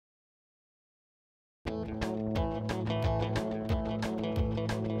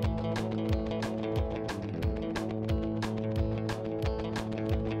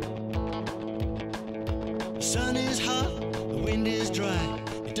sun is hot, the wind is dry.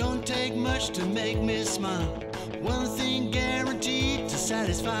 It don't take much to make me smile. One thing guaranteed to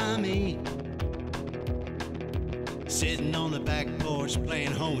satisfy me. Sitting on the back porch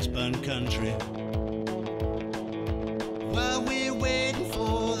playing Homespun Country. While we're waiting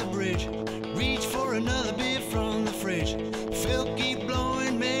for the bridge, reach for another beer from the fridge. Phil keep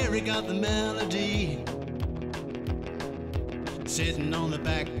blowing, Mary got the melody. Sitting on the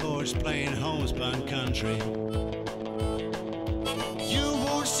back porch playing Homespun Country. You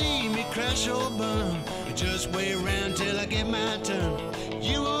won't see me crash or burn, just wait around till I get my turn.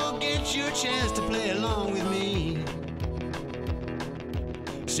 You won't get your chance to play along with me.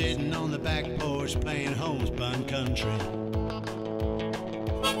 Sitting on the back porch playing Homespun Country.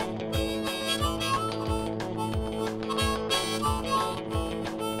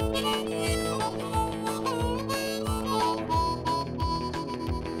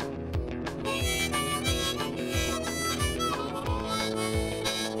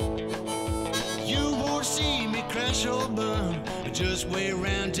 You won't see me crash or burn, just wait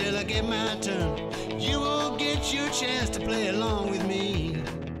around till I get my turn. You won't get your chance to play along with me.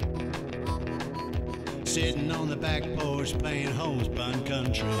 Sitting on the back porch playing Homespun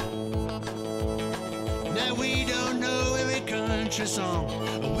Country. Now we don't know every country song,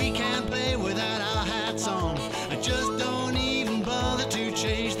 we can't play without our hats on. I just don't even bother to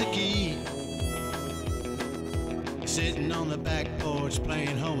change the key. Sitting on the back porch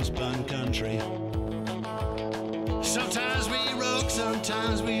playing Homespun Country. Sometimes we rock,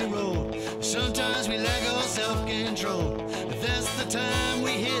 sometimes we roll, sometimes we lack our self-control. That's the time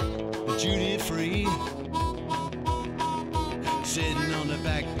we hit the duty free. Sitting on the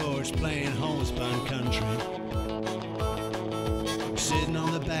back porch playing Homespun Country. Sitting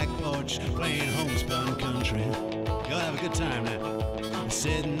on the back porch playing Homespun Country. Y'all have a good time now.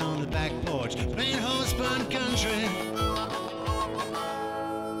 Sitting on the back porch playing Homespun Country.